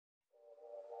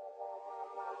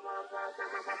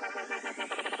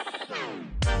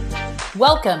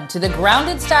Welcome to the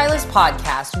Grounded Stylist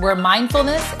Podcast, where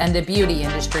mindfulness and the beauty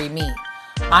industry meet.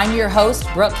 I'm your host,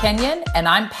 Brooke Kenyon, and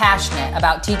I'm passionate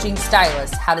about teaching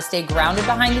stylists how to stay grounded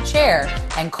behind the chair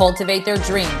and cultivate their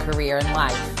dream career in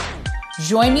life.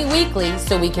 Join me weekly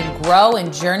so we can grow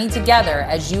and journey together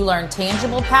as you learn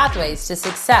tangible pathways to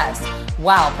success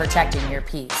while protecting your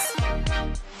peace.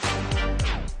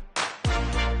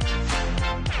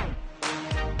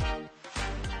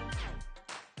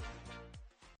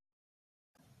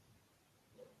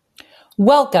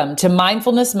 Welcome to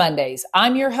Mindfulness Mondays.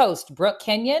 I'm your host, Brooke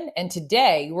Kenyon, and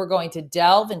today we're going to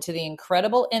delve into the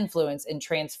incredible influence and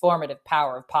transformative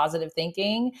power of positive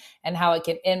thinking and how it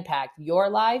can impact your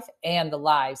life and the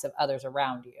lives of others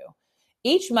around you.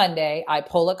 Each Monday, I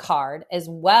pull a card as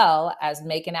well as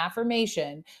make an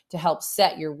affirmation to help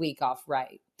set your week off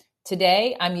right.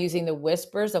 Today, I'm using the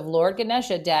Whispers of Lord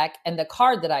Ganesha deck, and the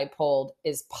card that I pulled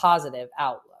is Positive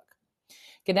Outlook.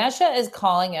 Ganesha is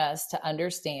calling us to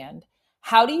understand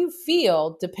how do you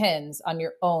feel depends on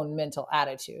your own mental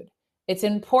attitude. It's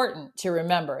important to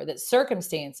remember that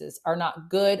circumstances are not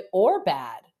good or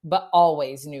bad, but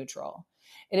always neutral.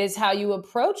 It is how you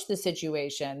approach the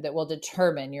situation that will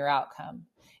determine your outcome.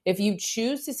 If you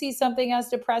choose to see something as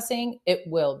depressing, it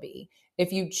will be.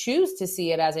 If you choose to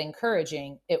see it as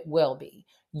encouraging, it will be.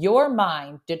 Your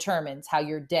mind determines how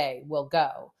your day will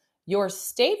go. Your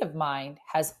state of mind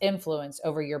has influence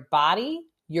over your body,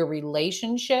 your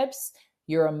relationships,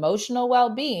 your emotional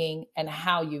well-being, and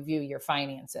how you view your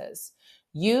finances.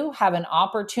 You have an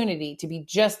opportunity to be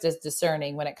just as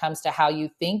discerning when it comes to how you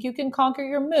think you can conquer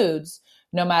your moods,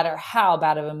 no matter how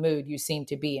bad of a mood you seem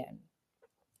to be in.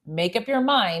 Make up your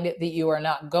mind that you are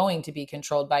not going to be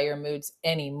controlled by your moods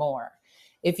anymore.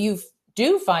 If you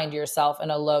do find yourself in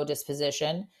a low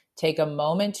disposition, take a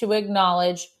moment to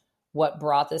acknowledge what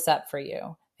brought this up for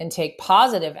you and take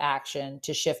positive action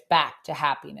to shift back to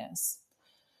happiness.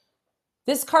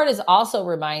 This card is also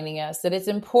reminding us that it's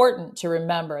important to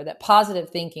remember that positive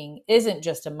thinking isn't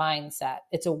just a mindset,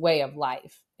 it's a way of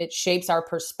life. It shapes our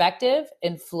perspective,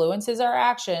 influences our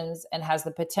actions, and has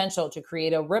the potential to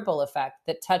create a ripple effect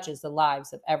that touches the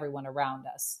lives of everyone around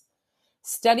us.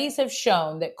 Studies have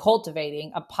shown that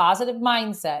cultivating a positive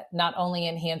mindset not only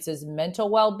enhances mental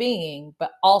well-being,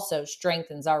 but also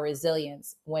strengthens our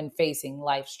resilience when facing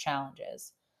life's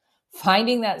challenges.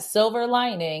 Finding that silver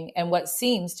lining in what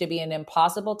seems to be an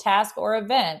impossible task or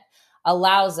event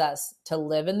allows us to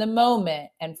live in the moment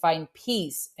and find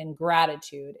peace and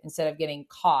gratitude instead of getting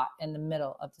caught in the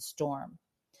middle of the storm.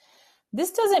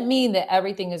 This doesn't mean that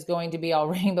everything is going to be all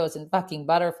rainbows and fucking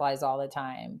butterflies all the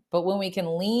time, but when we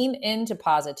can lean into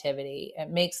positivity, it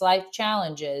makes life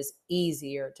challenges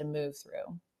easier to move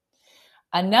through.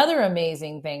 Another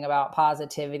amazing thing about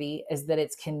positivity is that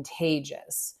it's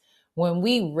contagious. When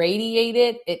we radiate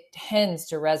it, it tends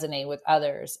to resonate with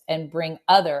others and bring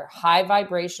other high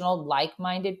vibrational,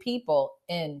 like-minded people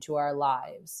into our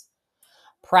lives.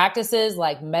 Practices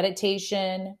like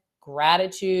meditation,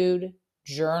 gratitude,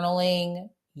 journaling,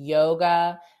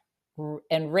 yoga,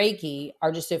 and Reiki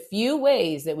are just a few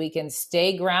ways that we can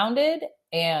stay grounded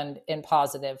and in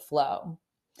positive flow.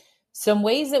 Some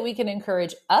ways that we can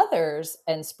encourage others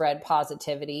and spread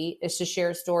positivity is to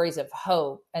share stories of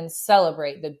hope and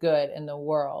celebrate the good in the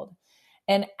world,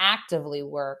 and actively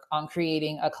work on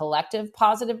creating a collective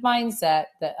positive mindset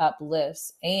that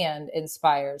uplifts and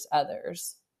inspires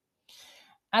others.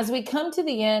 As we come to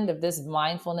the end of this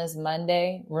Mindfulness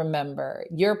Monday, remember,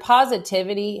 your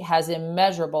positivity has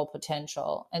immeasurable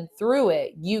potential, and through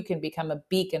it, you can become a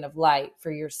beacon of light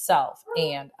for yourself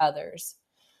and others.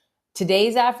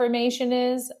 Today's affirmation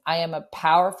is, I am a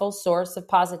powerful source of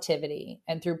positivity,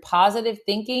 and through positive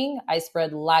thinking, I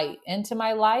spread light into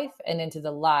my life and into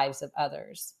the lives of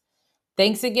others.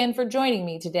 Thanks again for joining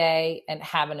me today, and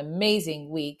have an amazing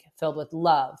week filled with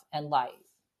love and light.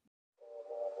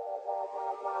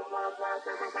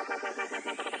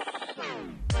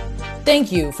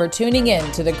 Thank you for tuning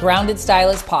in to the Grounded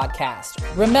Stylist Podcast.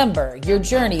 Remember, your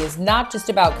journey is not just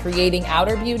about creating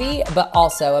outer beauty, but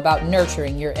also about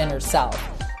nurturing your inner self.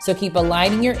 So keep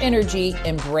aligning your energy,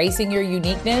 embracing your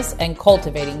uniqueness, and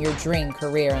cultivating your dream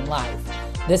career in life.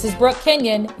 This is Brooke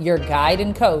Kenyon, your guide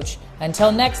and coach.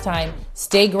 Until next time,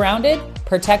 stay grounded,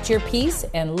 protect your peace,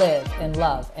 and live in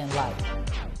love and light.